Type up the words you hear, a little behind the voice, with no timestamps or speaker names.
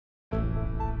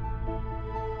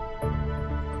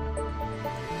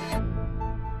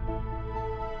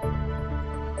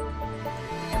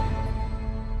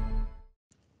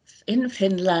In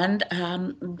Finland,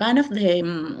 one of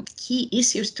the key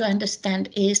issues to understand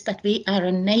is that we are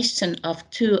a nation of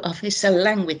two official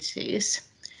languages.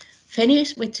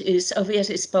 Finnish, which is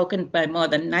obviously spoken by more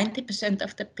than 90%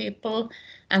 of the people,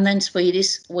 and then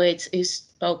Swedish, which is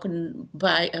spoken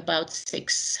by about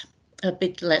a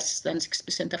bit less than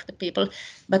 6% of the people.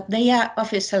 But they are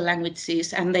official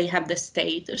languages and they have the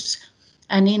status.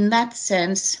 And in that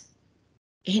sense,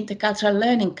 intercultural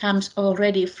learning comes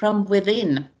already from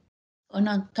within.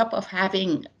 On top of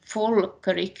having full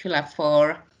curricula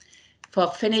for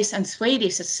Finnish and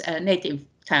Swedish as native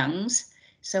tongues,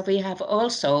 so we have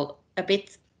also a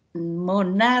bit more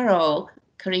narrow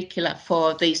curricula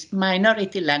for these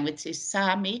minority languages,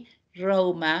 Sami,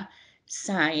 Roma,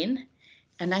 Sign.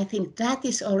 And I think that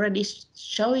is already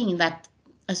showing that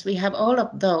as we have all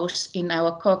of those in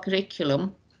our core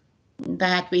curriculum,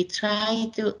 that we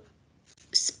try to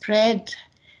spread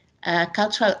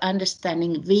cultural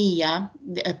understanding via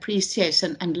the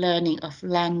appreciation and learning of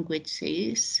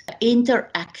languages,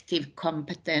 interactive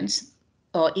competence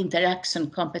or interaction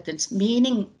competence,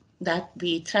 meaning that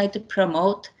we try to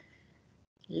promote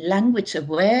language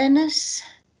awareness,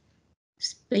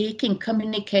 speaking,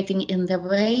 communicating in the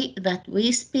way that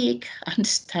we speak,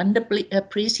 understandably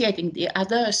appreciating the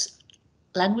others'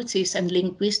 languages and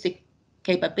linguistic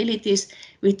capabilities.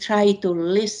 We try to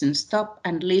listen, stop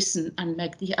and listen and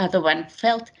make the other one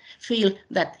feel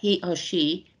that he or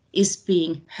she is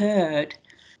being heard.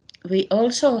 We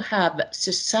also have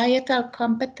societal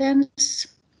competence,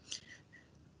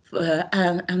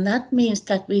 and that means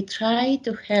that we try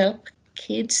to help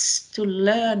kids to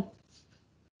learn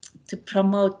to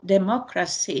promote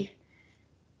democracy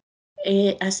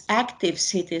as active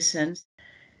citizens.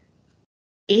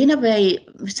 In a way,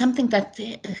 something that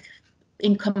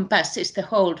encompasses the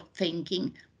whole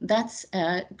thinking, that's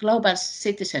global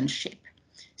citizenship.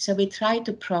 So we try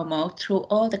to promote through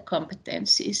all the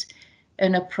competencies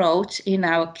an approach in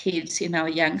our kids, in our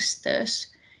youngsters,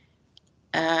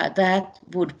 that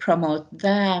would promote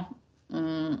their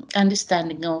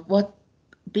understanding of what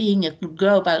being a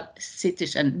global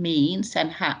citizen means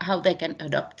and how they can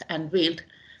adopt and wield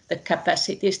the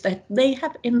capacities that they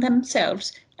have in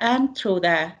themselves and through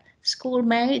their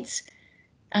schoolmates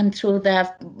and through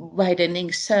their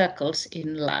widening circles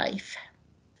in life.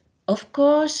 Of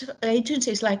course,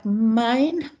 agencies like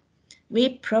mine,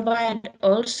 we provide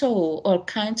also all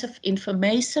kinds of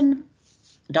information,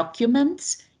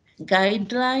 documents,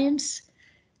 guidelines.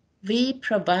 We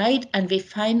provide and we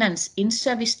finance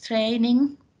in-service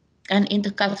training, and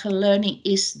intercultural learning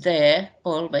is there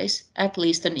always, at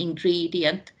least an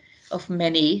ingredient of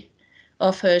many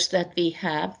offers that we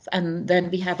have. And then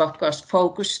we have, of course,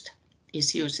 focused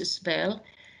issues as well.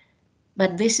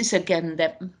 But this is again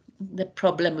the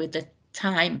problem with the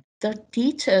time. The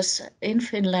teachers in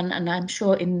Finland, and I'm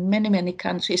sure in many, many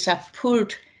countries, are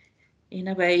pulled in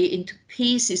a way into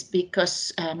pieces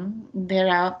because there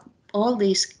are all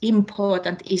these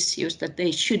important issues that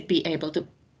they should be able to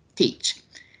teach.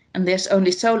 And there's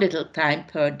only so little time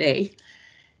per day.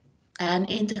 And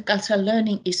intercultural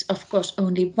learning is, of course,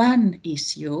 only one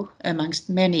issue amongst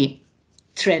many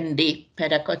trendy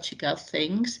pedagogical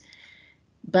things.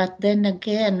 But then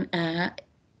again,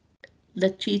 the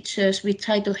teachers, we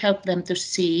try to help them to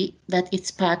see that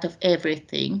it's part of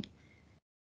everything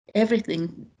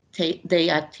they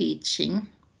are teaching.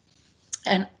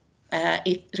 And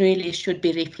it really should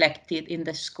be reflected in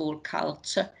the school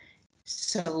culture.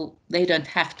 So they don't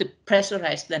have to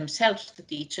pressurize themselves, the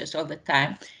teachers, all the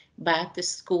time, but the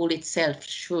school itself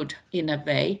should, in a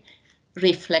way,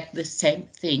 reflect the same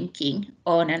thinking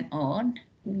on and on.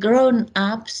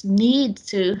 Grown-ups need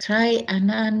to try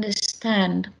and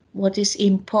understand what is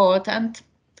important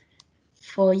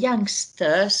for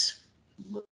youngsters,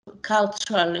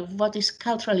 culturally, what is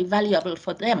culturally valuable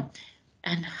for them,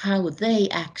 and how they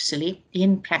actually,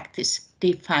 in practice,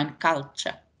 define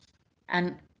culture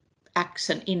and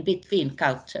action in between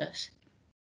cultures.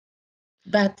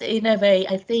 But in a way,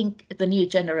 I think the new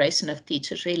generation of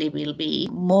teachers really will be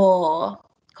more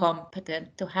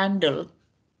competent to handle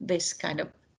this kind of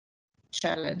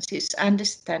challenges,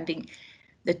 understanding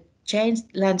the changed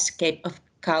landscape of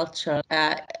cultural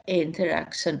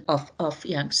interaction of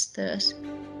youngsters.